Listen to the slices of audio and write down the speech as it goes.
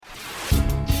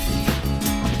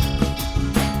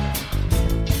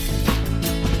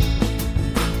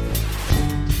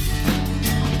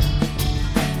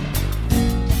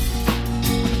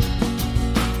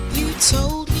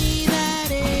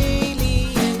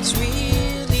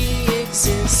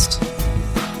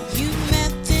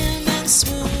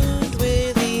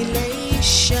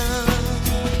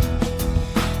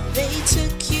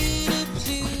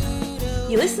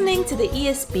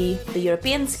TheESP, the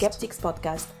European Skeptics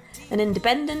Podcast, an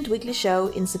independent weekly show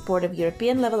in support of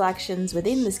European-level actions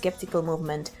within the skeptical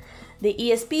movement. The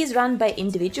ESP is run by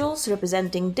individuals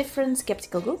representing different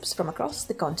skeptical groups from across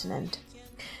the continent.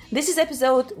 This is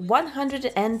episode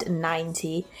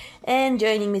 190, and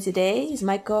joining me today is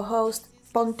my co-host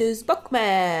Pontus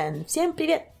Bockman. Всем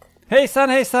привет!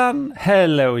 Hejsan!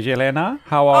 Hello, Jelena.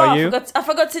 How are you? I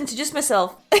forgot to introduce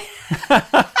myself.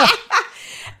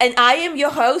 And I am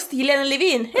your host, Jelena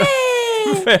Levin.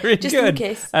 Hey! Very Just good. In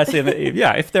case. As in,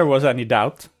 if there was any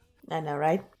doubt. I know,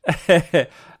 right?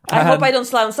 I hope I don't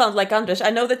sound like Anders. I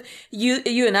know that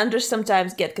you and Anders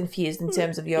sometimes get confused in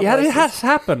terms of your voices. It has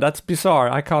happened. That's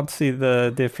bizarre. I can't see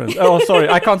the difference. Oh, sorry.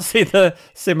 I can't see the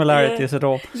similarities at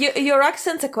all. Your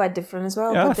accents are quite different as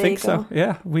well. Yeah, I think so.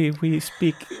 Yeah, we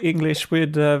speak English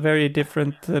with very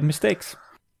different mistakes.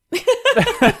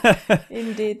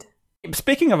 Indeed.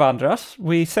 Speaking of Andras,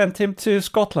 we sent him to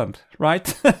Scotland,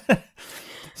 right?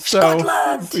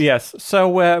 Scotland! Yes.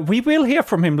 So we will hear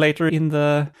from him later in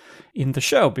the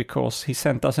show because he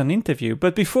sent us an interview.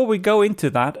 But before we go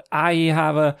into that, I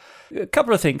have a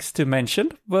couple of things to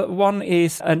mention. One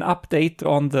is an update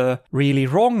on the really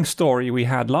wrong story we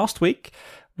had last week.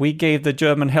 We gave the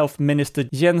German health minister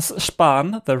Jens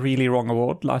Spahn the really wrong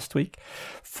award last week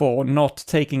for not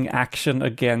taking action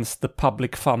against the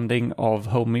public funding of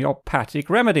homeopathic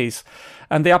remedies.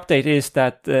 And the update is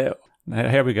that,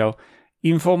 here we go,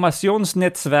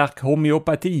 Informationsnetzwerk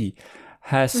Homöopathie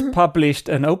has published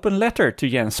an open letter to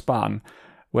Jens Spahn,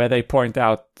 where they point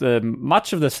out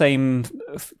much of the same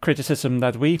criticism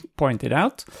that we pointed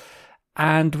out.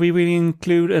 And we will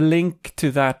include a link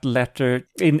to that letter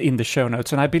in the show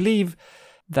notes. And I believe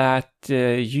that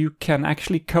you can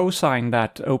actually co-sign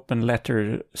that open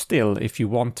letter still if you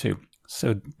want to.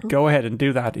 So go ahead and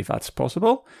do that if that's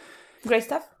possible. Great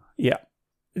stuff. Yeah.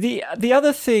 The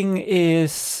other thing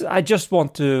is I just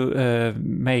want to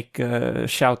make a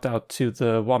shout out to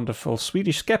the wonderful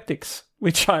Swedish skeptics,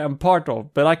 which I am part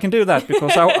of. But I can do that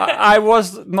because I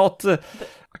was not... I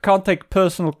can't take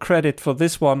personal credit for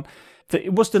this one.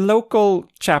 It was the local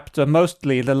chapter,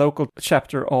 mostly the local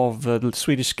chapter of the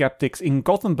Swedish Skeptics in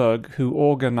Gothenburg, who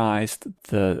organized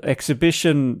the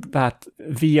exhibition that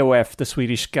VOF, the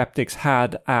Swedish Skeptics,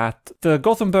 had at the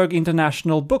Gothenburg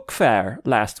International Book Fair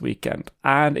last weekend.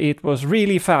 And it was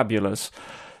really fabulous.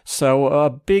 So a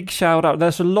big shout out.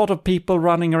 There's a lot of people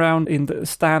running around in the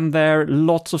stand there,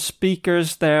 lots of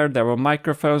speakers there. There were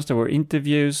microphones, there were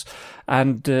interviews,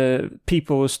 and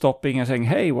people were stopping and saying,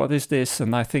 hey, what is this?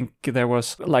 And I think there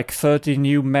was like 30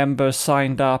 new members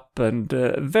signed up, and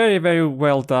very, very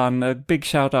well done. A big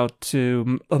shout out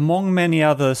to, among many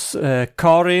others,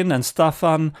 Karin and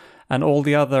Staffan and all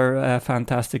the other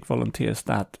fantastic volunteers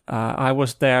that I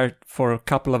was there for a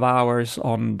couple of hours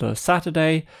on the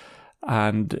Saturday.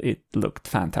 And it looked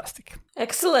fantastic.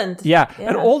 Excellent. Yeah.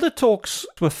 And all the talks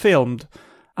were filmed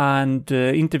and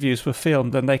interviews were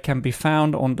filmed, and they can be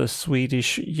found on the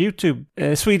Swedish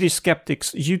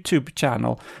Skeptics YouTube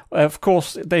channel. Of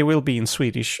course, they will be in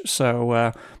Swedish.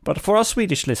 So, but for our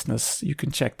Swedish listeners, you can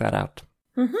check that out.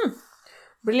 Mm-hmm.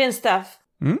 Brilliant stuff.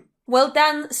 Well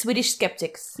done, Swedish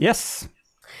Skeptics. Yes.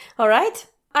 All right.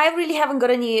 I really haven't got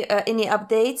any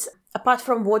updates. Apart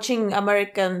from watching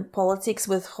American politics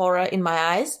with horror in my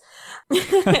eyes.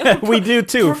 We do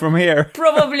too from here.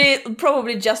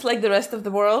 Probably just like the rest of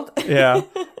the world. Yeah.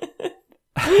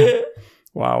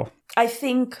 Wow. I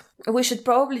think we should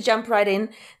probably jump right in.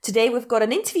 Today we've got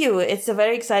an interview. It's a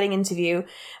very exciting interview.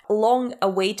 A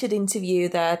long-awaited interview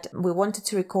that we wanted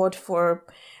to record for,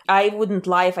 I wouldn't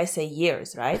lie if I say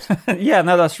years, right? Yeah,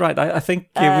 no, that's right. I think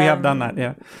we have done that,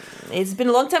 yeah. It's been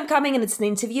a long time coming, and it's an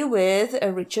interview with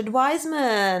Richard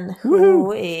Wiseman,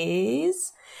 who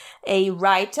is a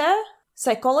writer,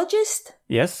 psychologist.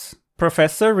 Yes,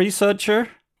 professor, researcher.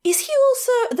 Does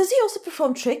he also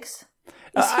perform tricks?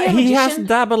 He has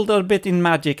dabbled a bit in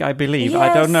magic, I believe. Yes,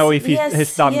 I don't know if he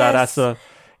has done that as a...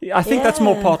 I think that's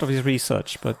more part of his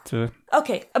research, but...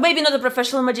 Okay, maybe not a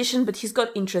professional magician, but he's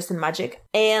got interest in magic.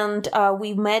 And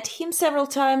we met him several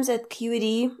times at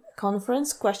QED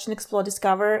conference, Question, Explore,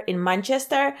 Discover, in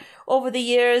Manchester over the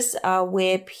years,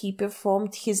 where he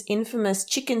performed his infamous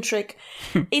chicken trick.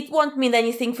 It won't mean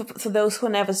anything for those who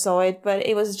never saw it, but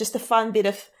it was just a fun bit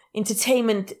of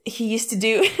entertainment he used to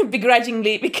do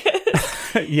begrudgingly because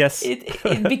yes, it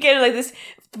became like this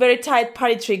very tight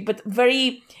party trick, but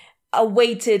very...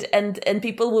 awaited and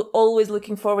people were always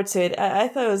looking forward to it. I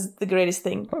thought it was the greatest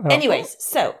thing. Anyways,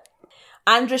 so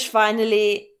Andrzej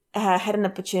finally had an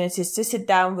opportunity to sit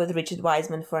down with Richard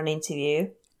Wiseman for an interview.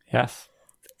 Yes.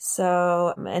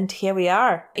 So, and here we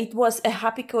are. It was a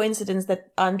happy coincidence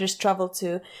that Anders traveled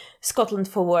to Scotland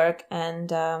for work,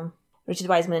 and Richard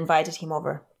Wiseman invited him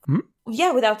over.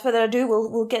 Yeah, without further ado,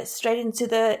 we'll get straight into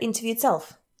the interview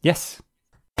itself. Yes.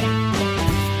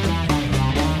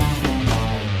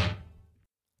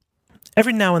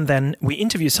 Every now and then, we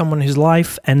interview someone whose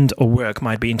life and or work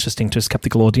might be interesting to a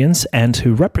skeptical audience and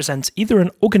who represents either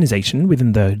an organization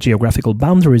within the geographical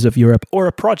boundaries of Europe or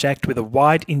a project with a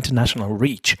wide international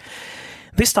reach.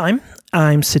 This time,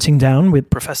 I'm sitting down with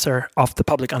Professor of the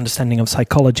Public Understanding of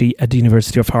Psychology at the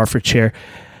University of Hertfordshire,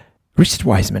 Richard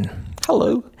Wiseman.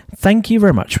 Hello. Thank you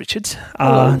very much, Richard,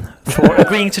 for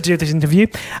agreeing to do this interview.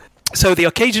 So the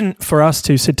occasion for us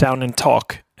to sit down and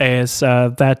talk is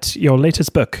that your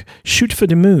latest book, Shoot for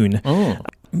the Moon, a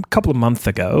couple of months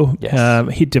ago,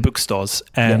 hit the bookstores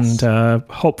and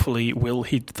hopefully will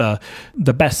hit the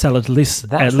bestseller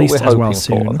list at least as well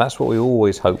soon. That's what we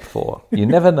always hope for. You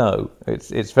never know.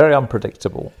 It's very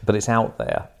unpredictable, but it's out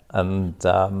there. And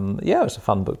it's a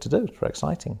fun book to do. It's very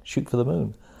exciting. Shoot for the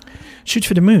Moon. Shoot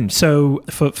for the Moon. So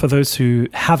for those who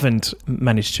haven't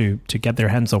managed to get their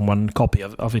hands on one copy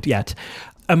of it yet,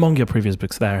 among your previous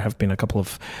books there have been a couple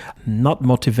of not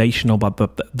motivational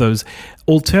but those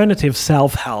alternative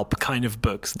self-help kind of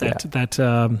books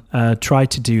that try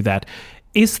to do that.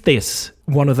 Is this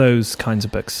one of those kinds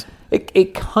of books?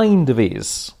 It kind of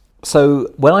is.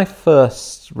 So when I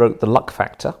first wrote The Luck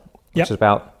Factor, which is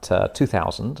about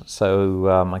 2000, so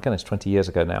again it's 20 years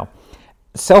ago now,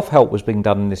 self-help was being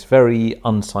done in this very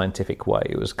unscientific way.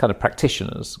 It was kind of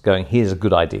practitioners going, here's a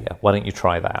good idea, why don't you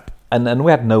try that? And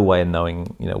we had no way of knowing,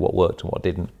 what worked and what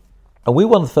didn't. And we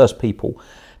were one of the first people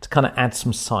to kind of add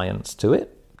some science to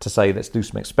it, to say, let's do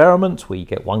some experiments. We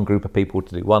get one group of people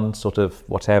to do one sort of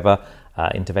whatever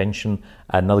intervention,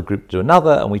 another group to do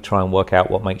another, and we try and work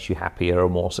out what makes you happier or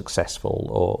more successful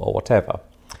or whatever.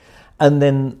 And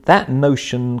then that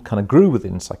notion kind of grew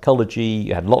within psychology.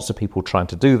 You had lots of people trying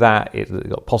to do that. It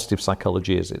got positive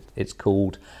psychology, as it's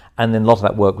called. And then a lot of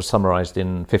that work was summarized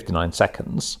in 59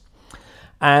 seconds.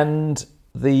 And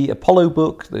the Apollo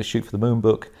book, the Shoot for the Moon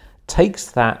book,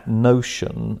 takes that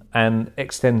notion and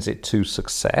extends it to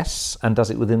success and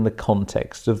does it within the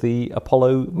context of the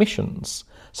Apollo missions.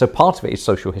 So part of it is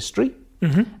social history,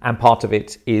 and part of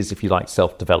it is, if you like,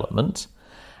 self-development.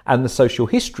 And the social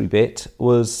history bit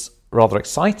was rather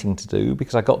exciting to do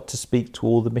because I got to speak to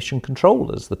all the mission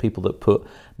controllers, the people that put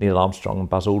Neil Armstrong and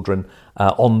Buzz Aldrin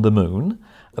on the moon.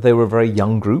 They were a very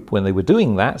young group when they were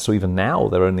doing that, so even now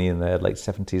they're only in their late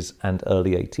 70s and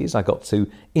early 80s. I got to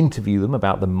interview them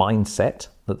about the mindset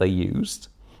that they used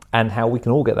and how we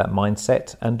can all get that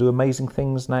mindset and do amazing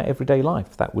things in our everyday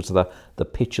life. That was the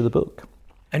pitch of the book.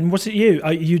 And was it you?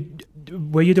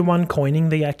 Were you the one coining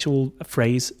the actual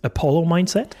phrase Apollo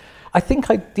mindset? I think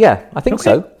so. Yeah, so I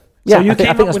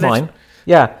think that's mine.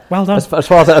 Yeah. Well done. As far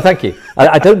as thank you.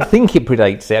 I don't think it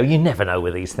predates it. You never know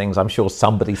with these things. I'm sure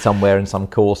somebody somewhere in some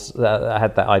course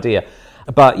had that idea.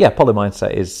 But yeah, Apollo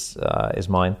mindset is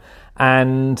mine.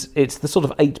 And it's the sort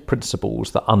of 8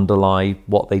 principles that underlie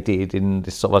what they did in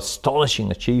this sort of astonishing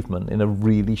achievement in a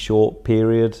really short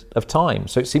period of time.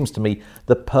 So it seems to me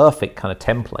the perfect kind of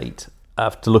template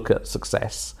to look at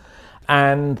success.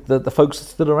 And the folks are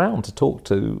still around to talk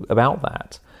to about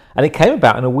that. And it came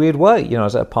about in a weird way. I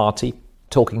was at a party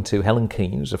talking to Helen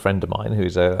Keane, who's a friend of mine,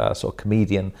 who's a sort of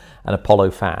comedian and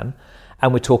Apollo fan.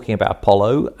 And we're talking about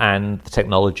Apollo and the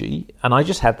technology. And I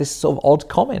just had this sort of odd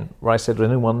comment where I said, has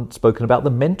anyone spoken about the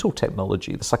mental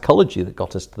technology, the psychology that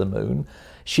got us to the moon?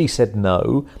 She said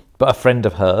no. But a friend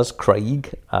of hers,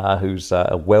 Craig, who's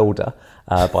a welder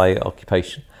by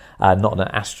occupation, not an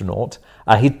astronaut,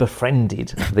 he'd befriended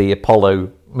the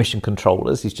Apollo mission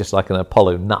controllers. He's just like an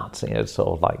Apollo nut, sort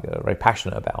of like very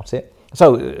passionate about it.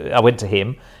 So I went to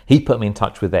him. He put me in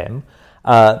touch with them.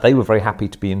 They were very happy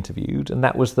to be interviewed, and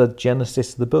that was the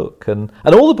genesis of the book. And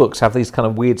all the books have these kind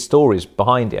of weird stories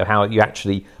behind it of how you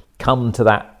actually come to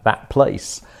that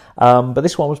place. But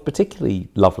this one was particularly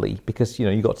lovely because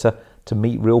you got to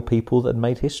meet real people that had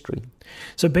made history.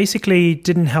 So basically, it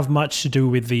didn't have much to do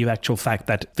with the actual fact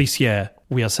that this year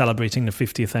we are celebrating the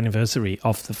 50th anniversary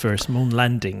of the first moon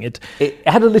landing. It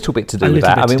had a little bit to do with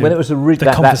that. I mean, when it was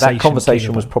that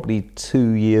conversation was probably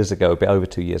 2 years ago, a bit over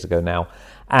 2 years ago now.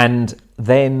 And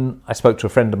then I spoke to a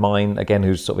friend of mine, again,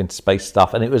 who's sort of into space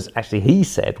stuff, and it was actually, he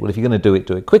said, well, if you're going to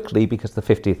do it quickly because the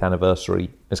 50th anniversary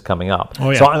is coming up. Oh,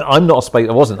 yeah. So I'm not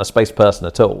I wasn't a space person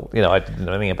at all. I didn't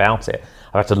know anything about it.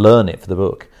 I had to learn it for the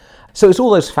book. So it's all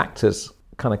those factors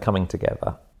kind of coming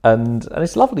together. And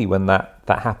it's lovely when that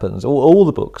happens. All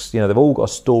the books, they've all got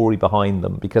a story behind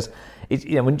them, because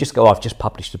when you just go, I've just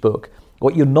published a book,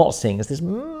 what you're not seeing is this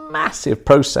massive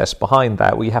process behind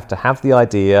that, where you have to have the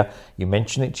idea, you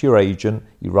mention it to your agent,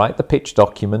 you write the pitch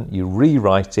document, you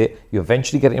rewrite it, you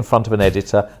eventually get it in front of an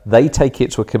editor, they take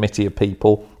it to a committee of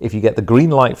people. If you get the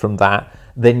green light from that,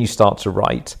 then you start to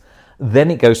write. Then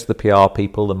it goes to the PR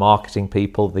people, the marketing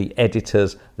people, the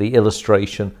editors, the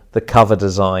illustration, the cover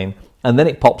design, and then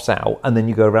it pops out, and then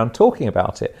you go around talking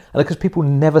about it. And because people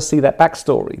never see that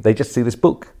backstory, they just see this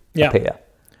book appear.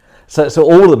 So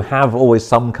all of them have always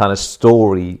some kind of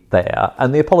story there,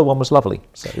 and the Apollo one was lovely.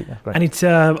 So great. And it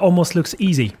almost looks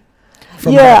easy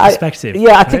from that perspective.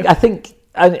 I think.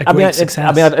 This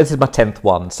is my 10th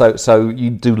one, so you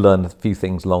do learn a few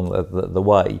things along the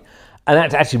way. And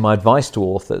that's actually my advice to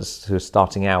authors who are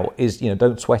starting out is,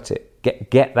 don't sweat it.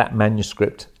 Get that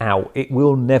manuscript out. It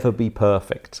will never be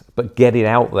perfect, but get it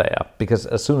out there, because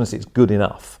as soon as it's good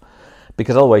enough,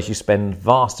 because otherwise you spend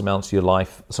vast amounts of your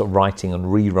life sort of writing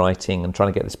and rewriting and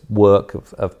trying to get this work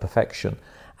of perfection.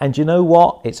 And you know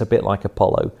what? It's a bit like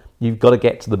Apollo. You've got to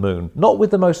get to the moon, not with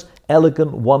the most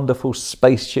elegant, wonderful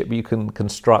spaceship you can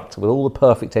construct with all the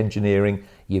perfect engineering.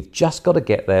 You've just got to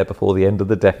get there before the end of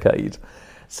the decade.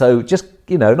 So just,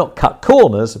 not cut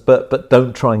corners, but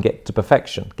don't try and get to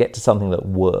perfection. Get to something that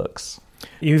works.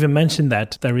 You even mentioned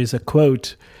that there is a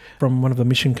quote from one of the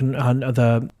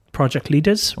the project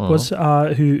leaders was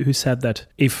who said that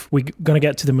if we're going to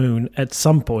get to the moon, at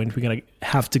some point we're going to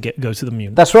have to go to the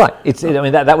moon. That's right.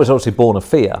 That was obviously born of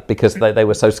fear, because they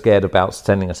were so scared about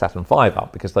sending a Saturn V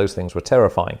up, because those things were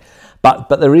terrifying. But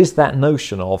there is that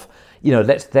notion of,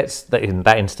 let's in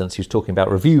that instance, he was talking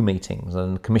about review meetings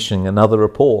and commissioning another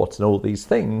report and all these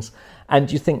things.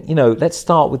 And you think, let's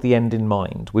start with the end in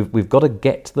mind. We've got to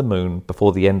get to the moon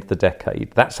before the end of the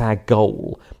decade. That's our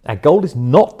goal. Our goal is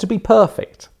not to be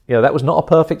perfect. That was not a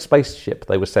perfect spaceship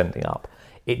they were sending up.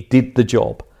 It did the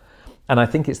job. And I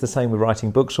think it's the same with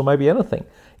writing books, or maybe anything.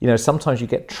 Sometimes you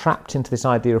get trapped into this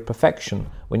idea of perfection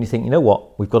when you think,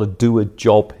 we've got to do a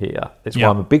job here. That's why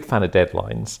I'm a big fan of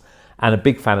deadlines, and a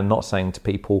big fan of not saying to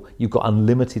people, you've got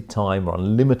unlimited time or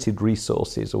unlimited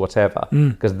resources or whatever,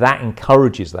 because that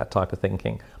encourages that type of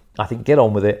thinking. I think get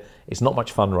on with it. It's not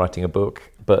much fun writing a book,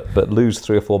 but lose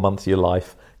 3 or 4 months of your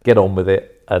life, get on with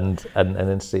it, and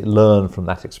then learn from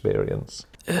that experience.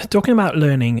 Talking about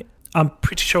learning, I'm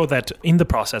pretty sure that in the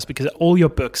process, because all your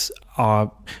books are,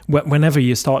 whenever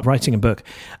you start writing a book,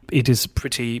 it is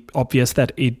pretty obvious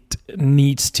that it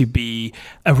needs to be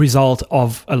a result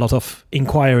of a lot of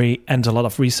inquiry and a lot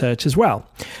of research as well.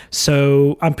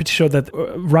 So I'm pretty sure that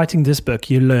writing this book,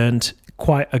 you learned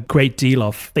quite a great deal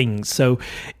of things. So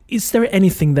is there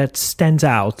anything that stands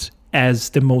out as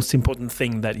the most important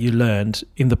thing that you learned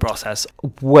in the process?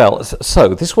 Well, so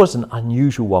this was an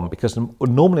unusual one, because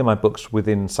normally my books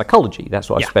within psychology. That's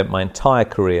what I spent my entire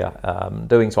career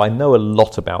doing. So I know a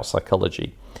lot about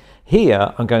psychology.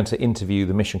 Here, I'm going to interview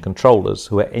the mission controllers,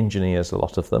 who are engineers, a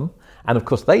lot of them. And of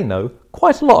course, they know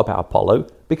quite a lot about Apollo,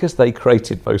 because they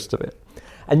created most of it.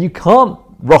 And you can't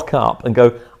rock up and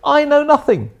go, I know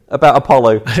nothing about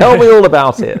Apollo. Tell me all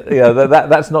about it.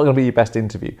 That's not going to be your best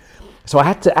interview. So I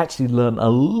had to actually learn a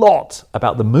lot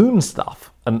about the moon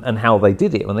stuff and how they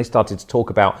did it. When they started to talk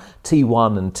about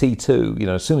T1 and T2,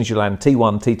 as soon as you land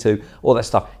T1, T2, all that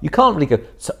stuff, you can't really go,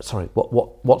 sorry,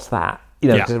 what's that?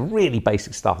 It's really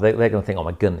basic stuff. They're going to think, oh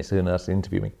my goodness, who on earth to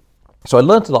interview me? So I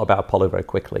learned a lot about Apollo very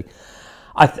quickly.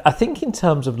 I think in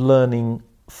terms of learning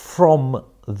from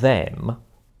them,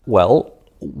 well,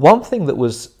 one thing that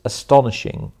was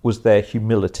astonishing was their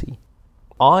humility.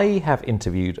 I have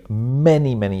interviewed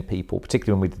many, many people,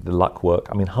 particularly when we did the luck work.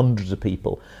 Hundreds of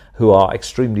people who are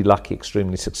extremely lucky,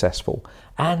 extremely successful.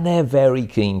 And they're very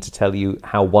keen to tell you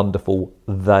how wonderful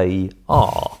they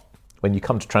are. When you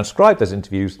come to transcribe those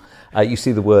interviews, you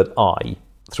see the word I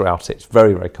throughout it. It's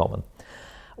very, very common.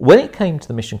 When it came to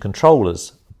the mission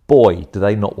controllers, boy, do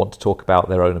they not want to talk about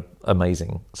their own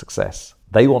amazing success.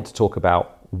 They want to talk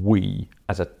about we,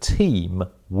 as a team,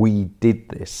 we did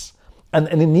this. And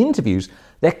in the interviews,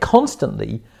 they're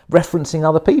constantly referencing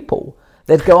other people.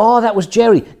 They'd go, oh, that was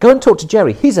Jerry. Go and talk to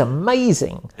Jerry. He's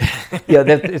amazing.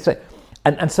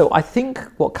 And so I think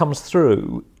what comes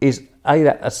through is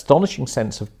that astonishing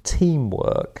sense of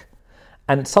teamwork.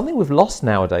 And something we've lost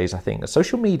nowadays, I think,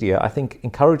 social media, I think,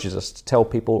 encourages us to tell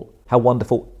people how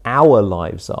wonderful our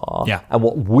lives are and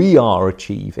what we are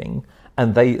achieving.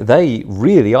 And they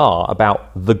really are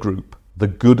about the group, the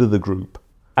good of the group.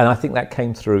 And I think that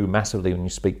came through massively when you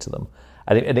speak to them.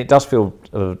 And it does feel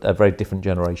a very different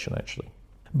generation, actually.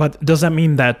 But does that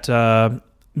mean that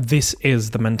this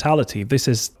is the mentality. This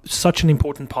is such an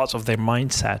important part of their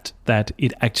mindset that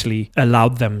it actually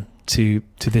allowed them to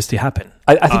this to happen.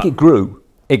 I think it grew.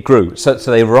 It grew. So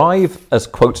they arrive as,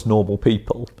 quote, normal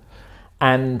people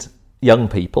and young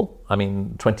people. I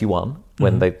mean, 21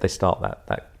 when they start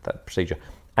that procedure.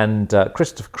 And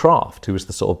Christopher Kraft, who was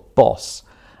the sort of boss,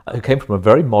 who came from a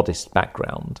very modest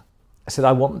background, said,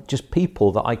 I want just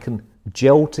people that I can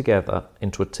gel together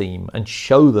into a team and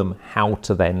show them how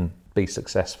to then be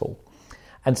successful.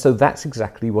 And so that's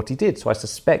exactly what he did. So I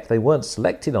suspect they weren't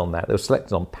selected on that. They were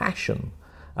selected on passion.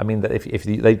 I mean, that if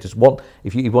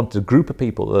you wanted a group of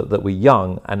people that were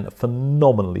young and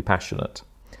phenomenally passionate,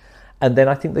 and then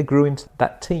I think they grew into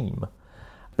that team.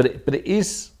 But it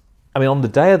is, I mean, on the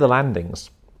day of the landings,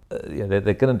 they're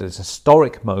going to do this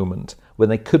historic moment when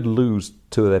they could lose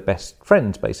two of their best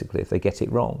friends, basically, if they get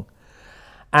it wrong.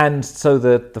 And so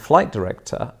the flight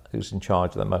director, who's in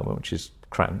charge at the moment, which is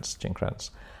Jim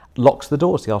Krantz, locks the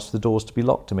doors. He asks for the doors to be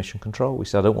locked to mission control. He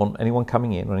said, I don't want anyone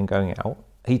coming in or anyone going out.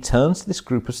 He turns to this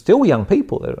group of still young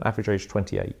people, they're average age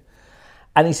 28,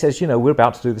 and he says, we're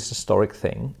about to do this historic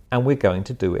thing, and we're going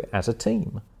to do it as a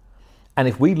team. And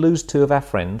if we lose two of our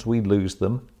friends, we lose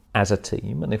them as a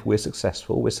team. And if we're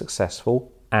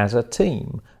successful as a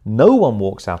team. No one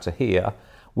walks out of here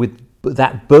with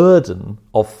that burden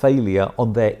of failure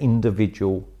on their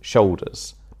individual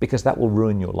shoulders, because that will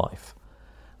ruin your life.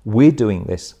 We're doing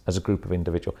this as a group of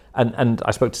individuals. And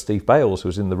I spoke to Steve Bales, who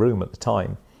was in the room at the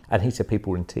time, and he said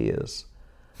people were in tears.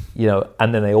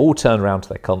 And then they all turned around to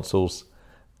their consoles,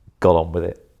 got on with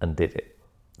it, and did it.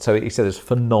 So he said it's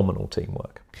phenomenal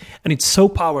teamwork. And it's so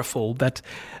powerful that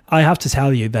I have to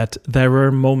tell you that there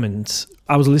were moments,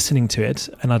 I was listening to it,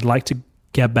 and I'd like to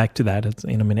get back to that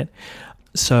in a minute.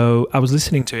 So I was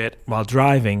listening to it while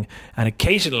driving, and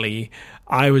occasionally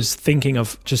I was thinking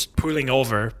of just pulling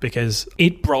over because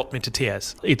it brought me to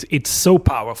tears. It's so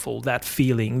powerful, that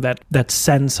feeling, that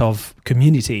sense of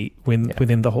community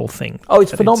within the whole thing. Oh,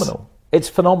 it's phenomenal. It's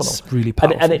phenomenal. It's really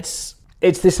powerful. And it's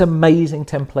this amazing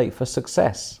template for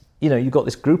success. You've got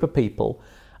this group of people.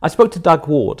 I spoke to Doug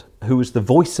Ward, who was the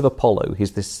voice of Apollo.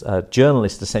 He's this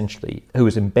journalist, essentially, who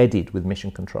was embedded with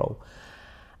Mission Control.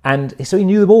 And so he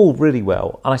knew them all really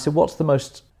well. And I said, what's the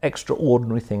most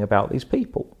extraordinary thing about these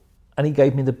people? And he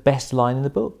gave me the best line in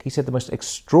the book. He said the most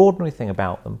extraordinary thing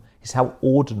about them is how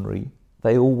ordinary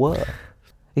they all were.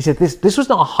 He said this was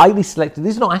not a highly selected,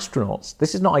 these are not astronauts.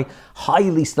 This is not a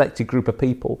highly selected group of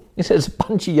people. He said it's a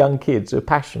bunch of young kids who are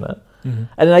passionate. Mm-hmm.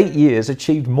 And in 8 years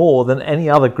achieved more than any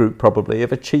other group probably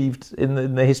have achieved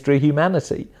in the history of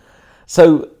humanity.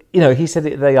 So, he said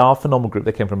they are a phenomenal group.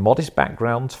 They came from modest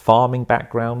backgrounds, farming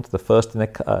backgrounds, the first in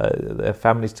their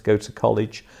families to go to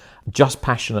college, just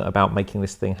passionate about making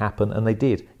this thing happen, and they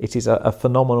did. It is a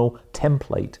phenomenal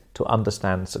template to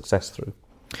understand success through.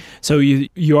 So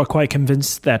you are quite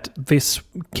convinced that this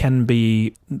can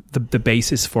be the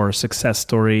basis for a success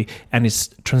story and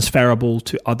is transferable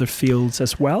to other fields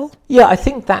as well? Yeah, I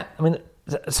think that,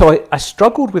 so I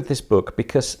struggled with this book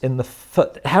because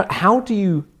how do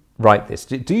you write this?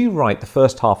 Do you write the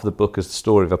first half of the book as the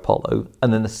story of Apollo,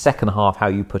 and then the second half how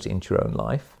you put it into your own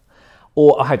life?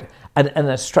 Or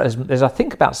there's I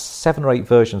think about 7 or 8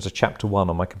 versions of chapter 1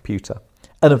 on my computer.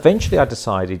 And eventually I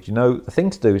decided, the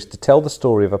thing to do is to tell the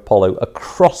story of Apollo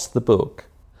across the book.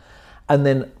 And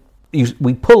then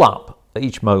we pull up at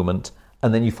each moment,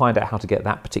 and then you find out how to get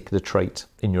that particular trait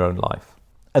in your own life.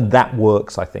 And that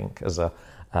works, I think, as a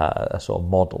sort of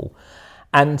model.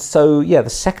 And so, the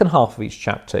second half of each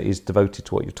chapter is devoted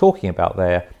to what you're talking about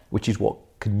there, which is what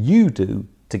can you do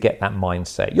to get that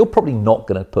mindset. You're probably not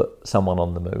going to put someone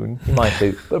on the moon. You might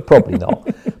do, but probably not.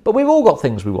 But we've all got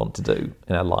things we want to do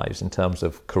in our lives in terms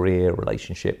of career,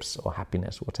 relationships, or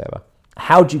happiness, or whatever.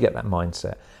 How do you get that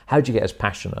mindset? How do you get as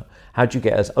passionate? How do you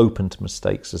get as open to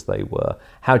mistakes as they were?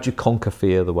 How do you conquer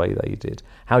fear the way they did?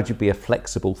 How do you be a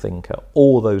flexible thinker?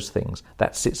 All those things.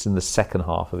 That sits in the second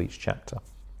half of each chapter.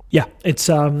 Yeah, it's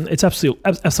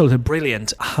absolutely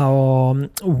brilliant. How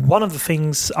one of the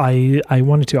things I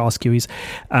wanted to ask you is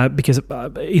because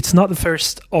it's not the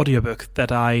first audiobook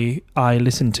that I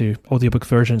listen to, audiobook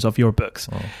versions of your books,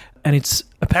 and it's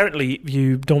apparently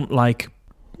you don't like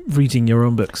reading your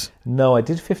own books. No, I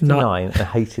did 59 and I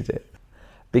hated it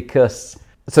because.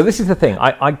 So this is the thing.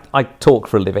 I talk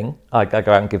for a living. I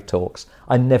go out and give talks.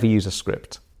 I never use a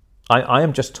script. I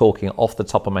am just talking off the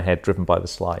top of my head, driven by the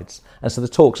slides. And so the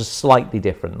talks are slightly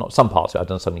different. Not some parts of it I've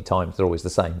done so many times, they're always the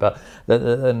same. But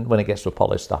when it gets to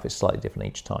Apollo stuff, it's slightly different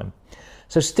each time.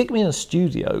 So stick me in a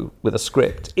studio with a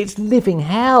script, it's living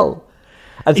hell.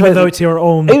 And even though it's your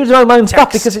own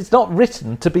stuff, because it's not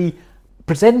written to be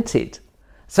presented.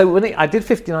 So I did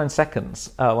 59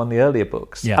 seconds on the earlier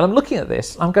books, Yeah. and I'm looking at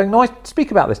this, I'm going, no, I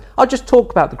speak about this. I'll just talk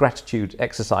about the gratitude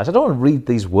exercise. I don't want to read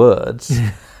these words.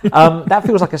 That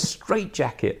feels like a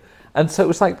straitjacket. And so it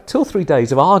was like 2 or 3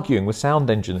 days of arguing with sound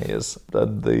engineers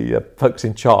and the folks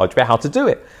in charge about how to do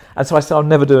it. And so I said, I'll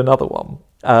never do another one.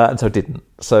 And so I didn't.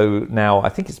 So now I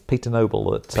think it's Peter Noble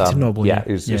that... Peter Noble,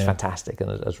 who's fantastic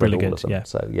and has read all of them. Yeah.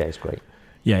 So yeah, it's great.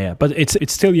 Yeah, but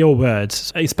it's still your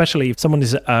words, especially if someone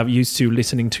is used to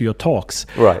listening to your talks,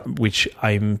 right? Which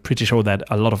I'm pretty sure that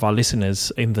a lot of our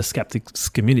listeners in the skeptics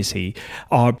community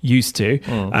are used to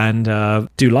and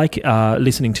do like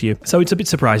listening to you. So it's a bit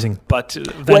surprising, but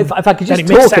then, if I could just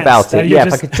talk about it,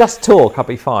 if I could just talk, I'd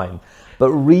be fine. But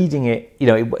reading it,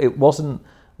 it wasn't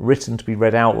written to be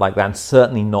read out like that, and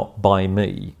certainly not by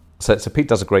me. So Pete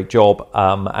does a great job,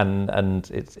 and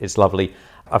it's lovely.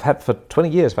 I've had for 20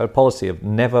 years, I've had a policy of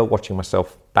never watching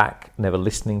myself back, never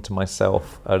listening to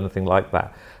myself, or anything like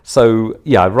that. So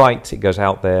yeah, I write, it goes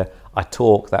out there, I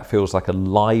talk, that feels like a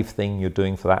live thing you're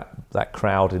doing for that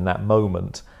crowd in that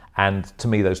moment. And to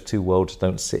me, those two worlds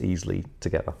don't sit easily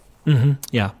together. Mm-hmm.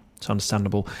 Yeah, it's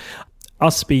understandable.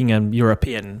 Us being a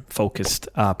European-focused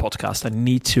podcast, I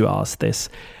need to ask this.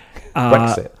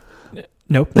 Brexit?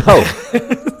 No.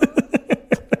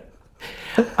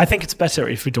 I think it's better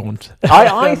if we don't.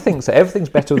 I think so. Everything's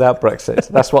better without Brexit.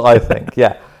 That's what I think,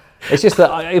 yeah. It's just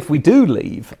that if we do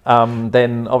leave,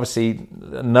 then obviously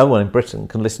no one in Britain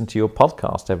can listen to your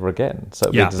podcast ever again. So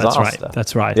it'll be a disaster.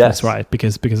 That's right. Yes. That's right.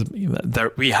 Because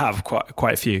we have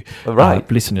quite a few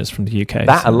listeners from the UK.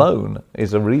 That alone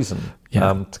is a reason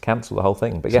to cancel the whole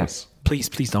thing. But yes. Please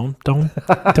don't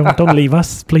leave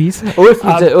us, please. Or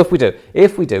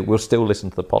if we do, we'll still listen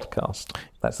to the podcast.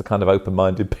 That's the kind of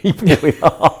open-minded people we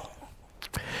are.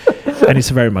 And it's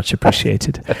very much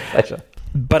appreciated. Pleasure.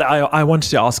 But I wanted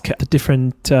to ask the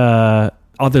different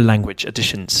other language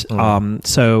editions.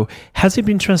 So has it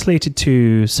been translated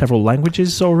to several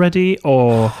languages already?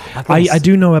 Or I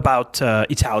do know about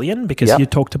Italian because you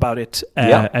talked about it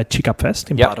at Chica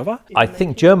Fest in Padova. I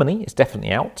think Germany is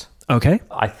definitely out. Okay.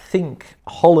 I think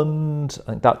Holland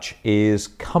and Dutch is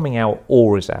coming out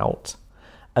or is out.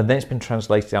 And then it's been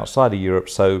translated outside of Europe,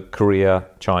 so Korea,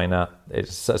 China.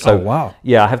 Oh, wow.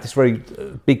 Yeah, I have this very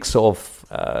big sort of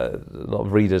lot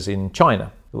of readers in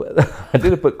China. I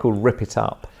did a book called Rip It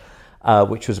Up,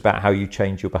 which was about how you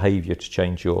change your behaviour to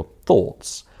change your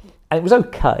thoughts. And it was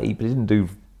okay, but it didn't do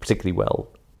particularly well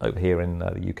over here in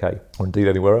the UK, or indeed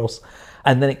anywhere else.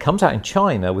 And then it comes out in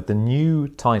China with the new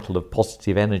title of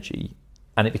Positive Energy,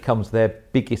 and it becomes their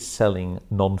biggest selling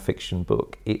non-fiction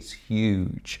book. It's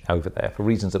huge over there for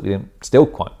reasons that we don't still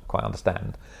quite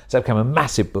understand. So it became a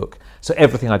massive book. So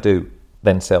everything I do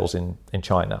then sells in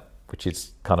China, which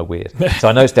is kind of weird. So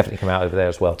I know it's definitely come out over there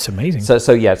as well. It's amazing.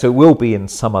 So it will be in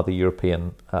some other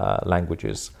European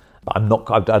languages. But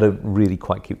I don't really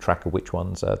quite keep track of which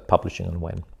ones are publishing and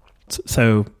when.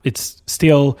 So it's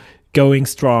still going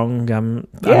strong. I'm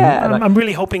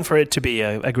really hoping for it to be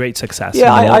a great success.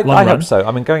 Yeah, I hope so.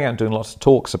 I mean, going out and doing lots of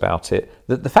talks about it.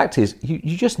 The fact is,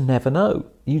 you just never know.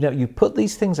 You put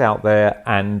these things out there,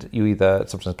 and you either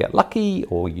sometimes get lucky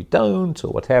or you don't, or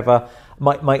whatever.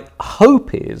 My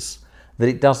hope is that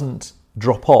it doesn't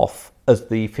drop off as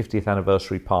the 50th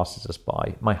anniversary passes us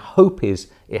by. My hope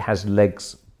is it has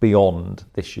legs beyond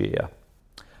this year.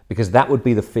 Because that would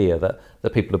be the fear that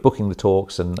people are booking the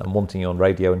talks and wanting you on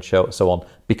radio and show so on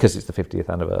because it's the 50th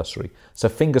anniversary. So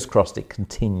fingers crossed it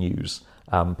continues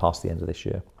past the end of this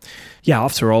year. Yeah,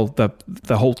 after all, the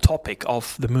whole topic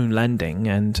of the moon landing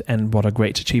and what a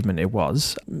great achievement it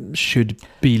was should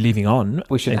be living on.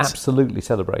 We should absolutely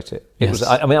celebrate it. Yes.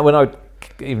 I mean, when I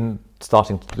even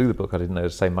starting to do the book, I didn't know to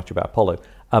say much about Apollo.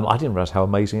 I didn't realise how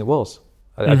amazing it was.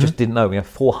 I just didn't know. We have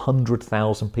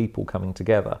 400,000 people coming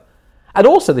together. And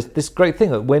also this great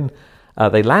thing that when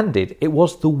they landed, it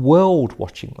was the world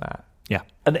watching that. Yeah.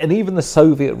 And even the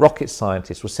Soviet rocket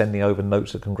scientists were sending over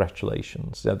notes of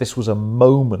congratulations. This was a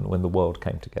moment when the world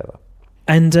came together.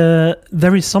 And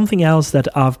there is something else that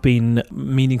I've been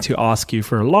meaning to ask you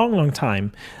for a long, long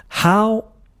time. How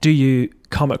do you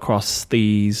come across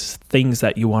these things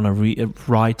that you want to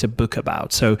write a book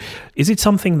about? So is it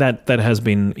something that has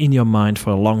been in your mind for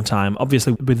a long time?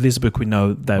 Obviously, with this book, we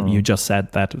know that you just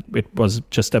said that it was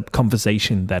just a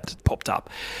conversation that popped up.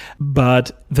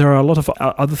 But there are a lot of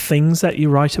other things that you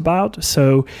write about.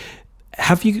 So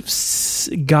have you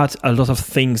got a lot of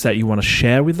things that you want to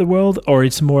share with the world, or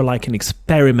it's more like an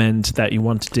experiment that you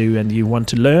want to do and you want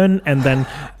to learn, and then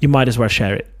you might as well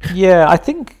share it? Yeah, I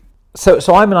think... So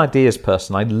I'm an ideas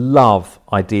person. I love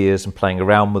ideas and playing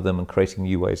around with them and creating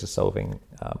new ways of solving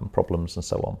problems and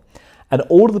so on. And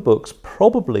all of the books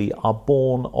probably are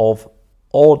born of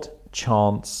odd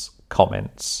chance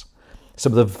comments. So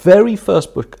the very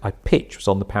first book I pitched was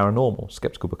on the paranormal,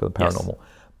 skeptical book of the paranormal. Yes.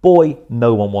 Boy,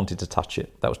 no one wanted to touch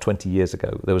it. That was 20 years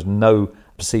ago. There was no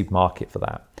perceived market for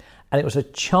that. And it was a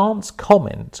chance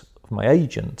comment of my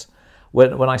agent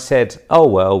when I said, oh,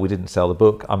 well, we didn't sell the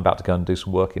book. I'm about to go and do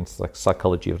some work in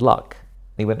psychology of luck.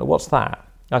 And he went, well, what's that?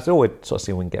 I said, oh, we're sort of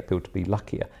seeing if we can get people to be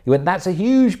luckier. He went, that's a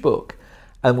huge book.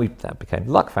 And that became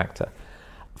the Luck Factor.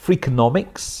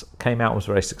 Freakonomics came out and was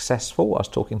very successful. I was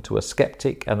talking to a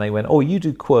skeptic and they went, oh, you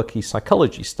do quirky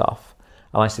psychology stuff.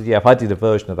 And I said, yeah, if I did a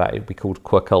version of that, it'd be called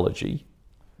Quirkology.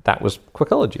 That was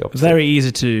Quirkology, obviously. Very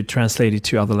easy to translate it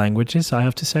to other languages, I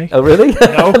have to say. Oh, really?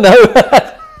 No. No.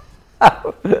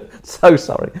 So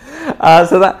sorry.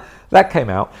 So that came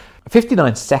out.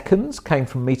 59 Seconds came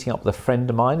from meeting up with a friend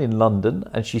of mine in London,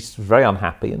 and she's very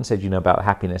unhappy and said, you know about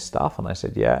happiness stuff? And I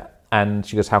said, yeah. And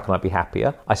she goes, how can I be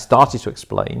happier? I started to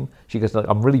explain. She goes, look,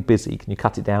 I'm really busy. Can you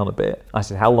cut it down a bit? I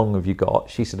said, how long have you got?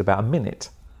 She said, about a minute.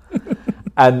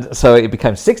 And so it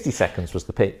became 60 seconds was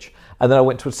the pitch. And then I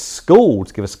went to a school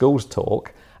to give a school's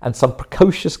talk, and some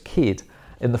precocious kid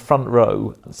in the front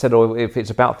row said, oh, if it's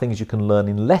about things you can learn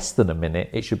in less than a minute,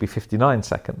 it should be 59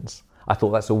 seconds. I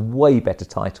thought that's a way better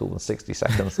title than 60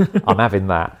 seconds. I'm having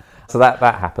that. So that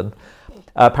happened.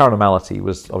 Paranormality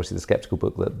was obviously the skeptical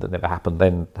book that never happened,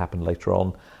 then happened later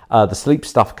on. The sleep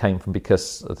stuff came from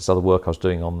because of this other work I was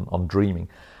doing on dreaming.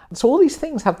 So all these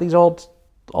things have these odd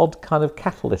kind of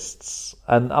catalysts,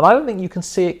 and I don't think you can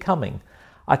see it coming.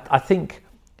 I think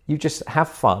you just have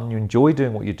fun, you enjoy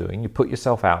doing what you're doing, you put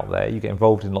yourself out there, you get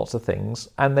involved in lots of things,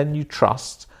 and then you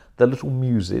trust the little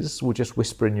muses will just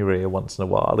whisper in your ear once in a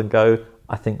while and go,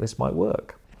 I think this might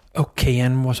work. Okay,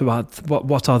 and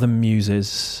what are the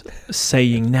muses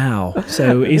saying now?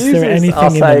 So is there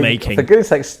anything in the making? For goodness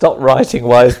sake, stop writing,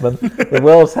 Wiseman. The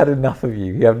world's had enough of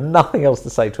you. You have nothing else to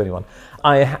say to anyone.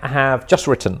 I have just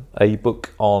written a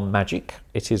book on magic.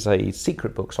 It is a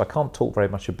secret book, so I can't talk very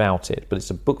much about it, but it's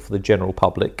a book for the general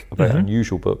public, a very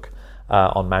unusual book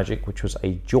on magic, which was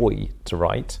a joy to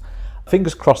write.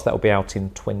 Fingers crossed that will be out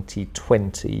in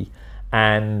 2020.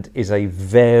 And is a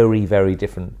very, very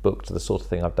different book to the sort of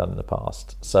thing I've done in the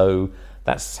past. So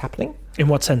that's happening. In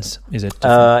what sense is it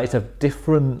different? It's a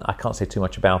different, I can't say too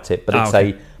much about it, but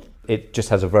it just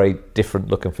has a very different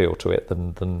look and feel to it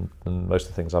than most of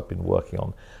the things I've been working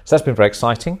on. So that's been very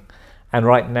exciting. And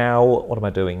right now, what am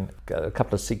I doing? A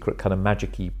couple of secret kind of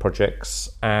magic-y projects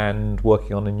and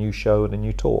working on a new show and a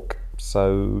new talk.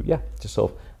 So yeah, just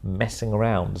sort of messing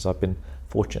around as I've been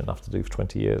fortunate enough to do for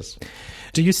 20 years.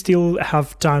 Do you still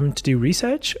have time to do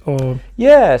research? Or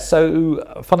yeah, so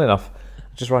fun enough,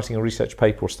 just writing a research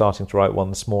paper or starting to write one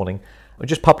this morning. I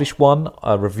just published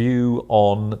a review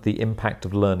on the impact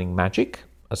of learning magic,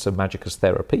 so magic as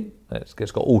therapy. It's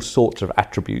got all sorts of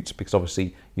attributes because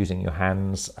obviously using your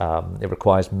hands, it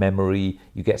requires memory,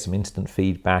 you get some instant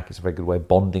feedback, it's a very good way of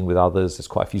bonding with others. There's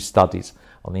quite a few studies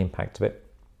on the impact of it.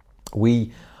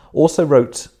 We also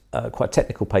wrote quite a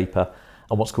technical paper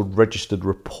on what's called registered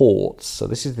reports. So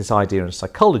this is this idea in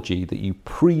psychology that you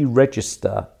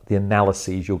pre-register the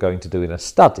analyses you're going to do in a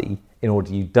study in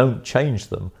order you don't change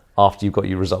them after you've got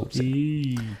your results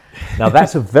in. Now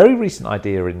that's a very recent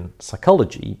idea in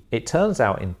psychology. It turns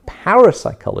out in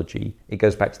parapsychology, it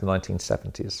goes back to the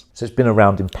 1970s. So it's been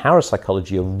around in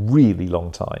parapsychology a really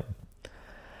long time.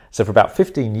 So for about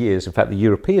 15 years, in fact, the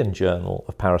European Journal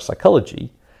of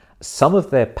Parapsychology, some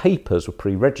of their papers were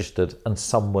pre-registered and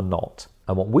some were not.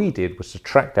 And what we did was to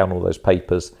track down all those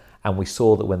papers, and we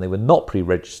saw that when they were not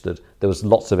pre-registered, there was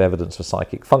lots of evidence for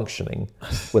psychic functioning.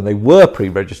 When they were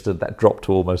pre-registered, that dropped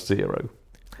to almost zero.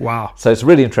 Wow. So it's a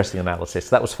really interesting analysis.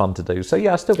 That was fun to do. So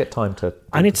yeah, I still get time to...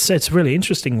 And it's really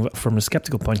interesting from a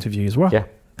skeptical point of view as well. Yeah.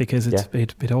 Because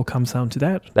it all comes down to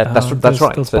that. That's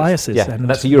right. Those biases. Yeah, and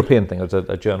that's a European thing. It was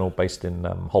a journal based in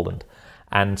Holland.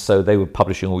 And so they were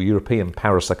publishing all European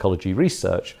parapsychology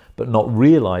research, but not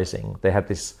realizing they had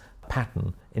this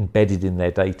pattern embedded in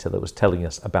their data that was telling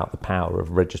us about the power of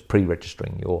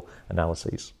pre-registering your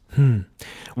analyses.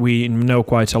 We know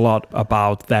quite a lot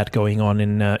about that going on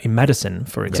in medicine,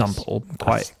 for example.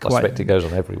 Yes. I suspect it goes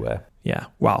on everywhere. Yeah.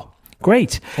 Wow.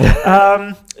 Great.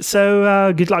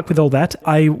 So good luck with all that.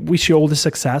 I wish you all the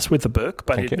success with the book,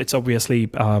 but it's obviously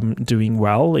doing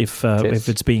well if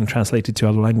it's being translated to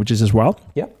other languages as well.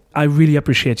 Yeah. I really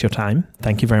appreciate your time.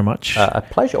 Thank you very much. A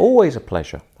pleasure. Always a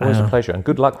pleasure. Always a pleasure. And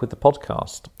good luck with the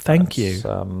podcast. Thank you.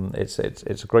 It's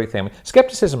a great thing. I mean,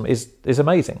 skepticism is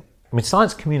amazing. I mean,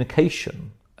 science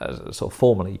communication, sort of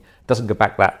formally, doesn't go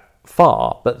back that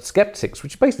far, but skeptics,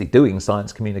 which is basically doing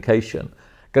science communication,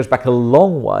 goes back a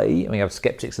long way. We have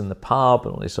skeptics in the pub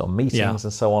and all these sort of meetings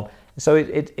and so on. So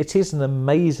it is an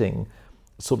amazing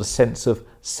sort of sense of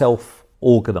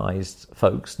self-organised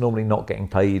folks, normally not getting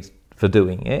paid for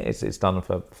doing it. It's done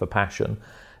for passion.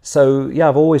 So, yeah,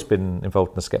 I've always been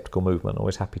involved in the skeptical movement,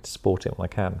 always happy to support it when I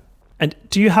can. And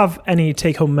do you have any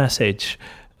take-home message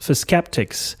for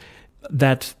skeptics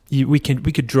that we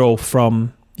could draw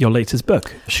from your latest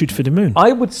book, Shoot for the Moon?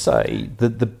 I would say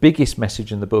that the biggest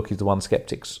message in the book is the one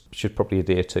skeptics should probably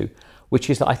adhere to, which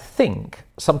is that I think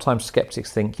sometimes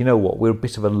skeptics think, you know what, we're a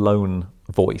bit of a lone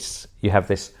voice. You have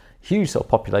this huge sort of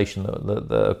population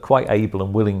that are quite able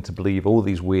and willing to believe all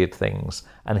these weird things.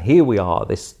 And here we are,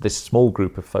 this small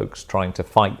group of folks trying to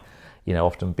fight,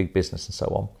 often big business and so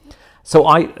on. So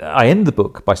I end the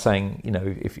book by saying,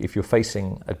 if you're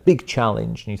facing a big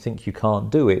challenge and you think you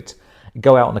can't do it,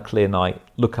 go out on a clear night,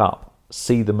 look up,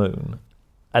 see the moon,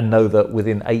 and know that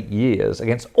within 8 years,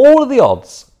 against all of the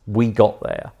odds, we got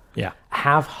there. Yeah.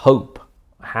 Have hope.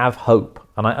 Have hope.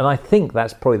 And I think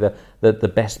that's probably the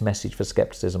best message for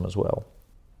skepticism as well.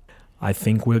 I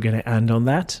think we're going to end on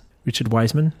that. Richard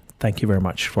Wiseman, thank you very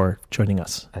much for joining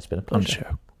us. It's been a On the pleasure.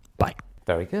 show. Bye.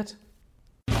 Very good.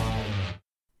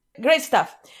 Great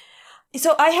stuff.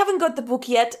 So I haven't got the book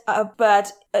yet,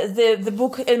 but the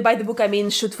book, and by the book I mean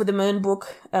Shoot for the Moon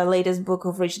book, latest book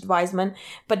of Richard Wiseman.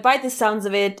 But by the sounds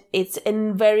of it, it's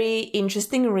a very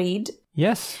interesting read.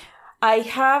 Yes. I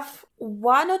have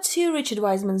 1 or 2 Richard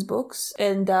Wiseman's books,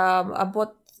 and I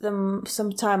bought them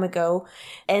some time ago,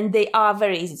 and they are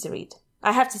very easy to read,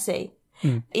 I have to say.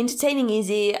 Entertaining,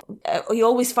 easy. You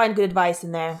always find good advice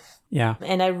in there. Yeah.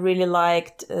 And I really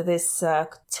liked this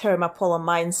term Apollo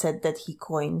mindset that he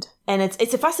coined. And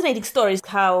it's a fascinating story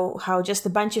how just a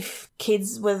bunch of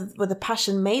kids with a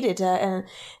passion made it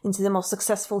into the most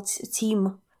successful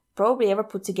team probably ever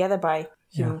put together by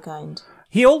humankind.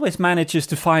 He always manages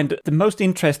to find the most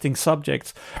interesting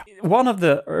subjects. One of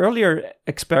the earlier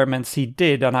experiments he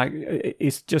did, and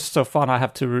it's just so fun, I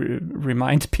have to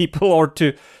remind people or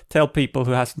to tell people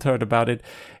who hasn't heard about it.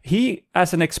 He,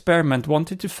 as an experiment,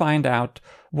 wanted to find out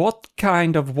what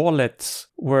kind of wallets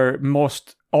were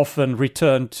most often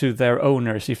returned to their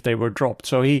owners if they were dropped.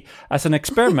 So he, as an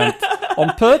experiment,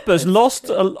 on purpose, lost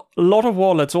a lot of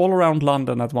wallets all around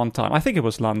London at one time. I think it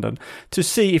was London, to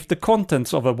see if the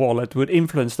contents of a wallet would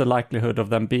influence the likelihood of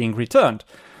them being returned.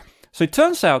 So it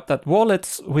turns out that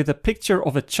wallets with a picture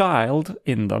of a child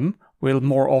in them will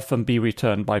more often be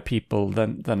returned by people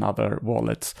than other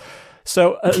wallets.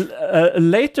 So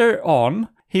later on,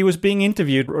 he was being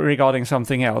interviewed regarding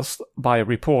something else by a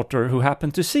reporter who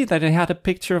happened to see that he had a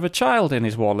picture of a child in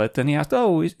his wallet. And he asked,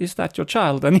 "Oh, is that your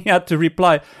child?" And he had to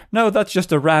reply, "No, that's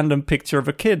just a random picture of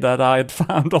a kid that I had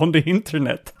found on the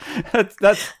internet."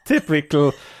 That's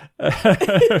typical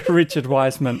Richard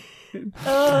Wiseman.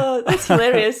 Oh, that's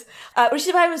hilarious.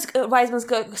 Richard Wiseman's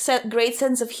got a great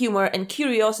sense of humor and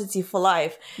curiosity for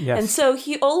life. Yes. And so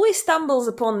he always stumbles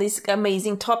upon these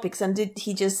amazing topics, and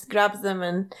he just grabs them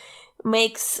and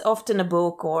makes often a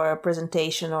book or a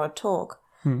presentation or a talk.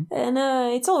 And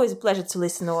it's always a pleasure to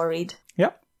listen or read.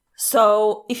 Yeah.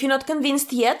 So if you're not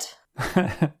convinced yet,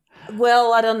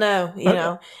 well, I don't know,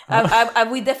 I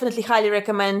we definitely highly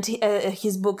recommend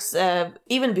his books,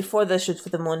 even before the Shoot for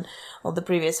the Moon or the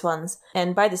previous ones.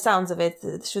 And by the sounds of it,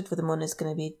 the Shoot for the Moon is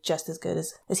going to be just as good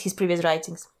as his previous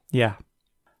writings. Yeah.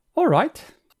 All right.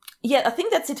 Yeah, I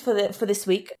think that's it for this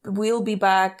week. We'll be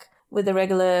back with a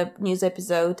regular news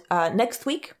episode next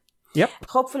week. Yep.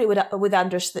 Hopefully with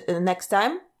Anders next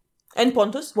time. And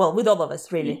Pontus. Well, with all of us,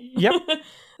 really. Yep.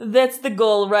 That's the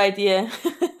goal, right? Yeah.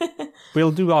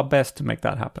 We'll do our best to make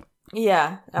that happen.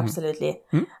 Yeah, absolutely.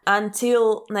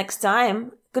 Until next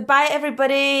time, goodbye,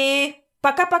 everybody.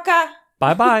 Paka paka.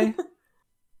 Bye-bye.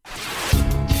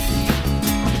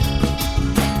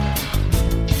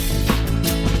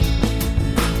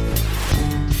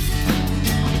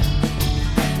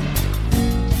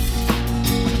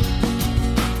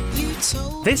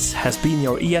 This has been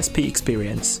your ESP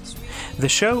experience. The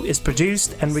show is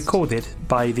produced and recorded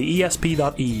by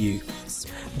TheESP.eu.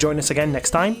 Join us again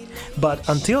next time, but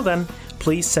until then,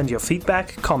 please send your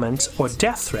feedback, comments, or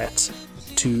death threats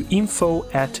to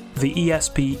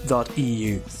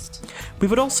info@theesp.eu. We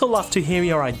would also love to hear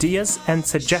your ideas and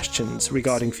suggestions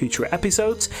regarding future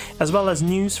episodes, as well as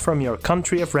news from your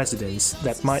country of residence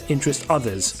that might interest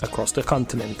others across the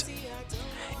continent.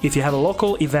 If you have a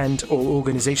local event or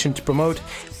organization to promote,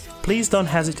 please don't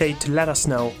hesitate to let us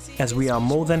know, as we are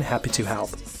more than happy to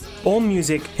help. All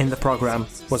music in the program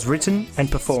was written and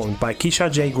performed by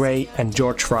Keisha J. Gray and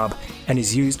George Schwab and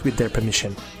is used with their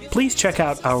permission. Please check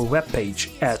out our webpage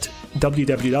at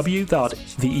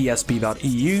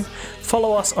www.theesp.eu,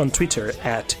 follow us on Twitter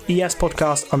at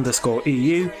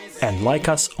espodcast_EU, and like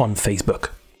us on Facebook.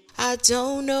 I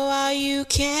don't know how you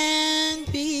can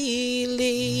believe.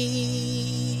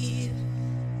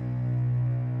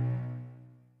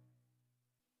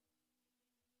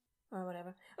 Or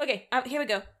whatever. Okay, here we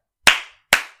go.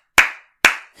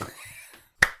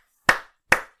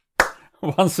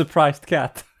 One surprised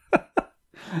cat.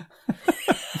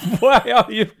 Why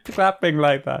are you clapping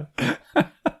like that?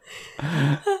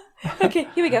 Okay,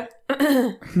 here we go.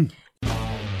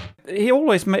 He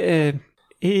always...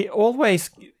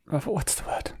 what's the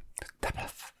word?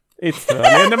 It's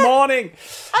early in the morning.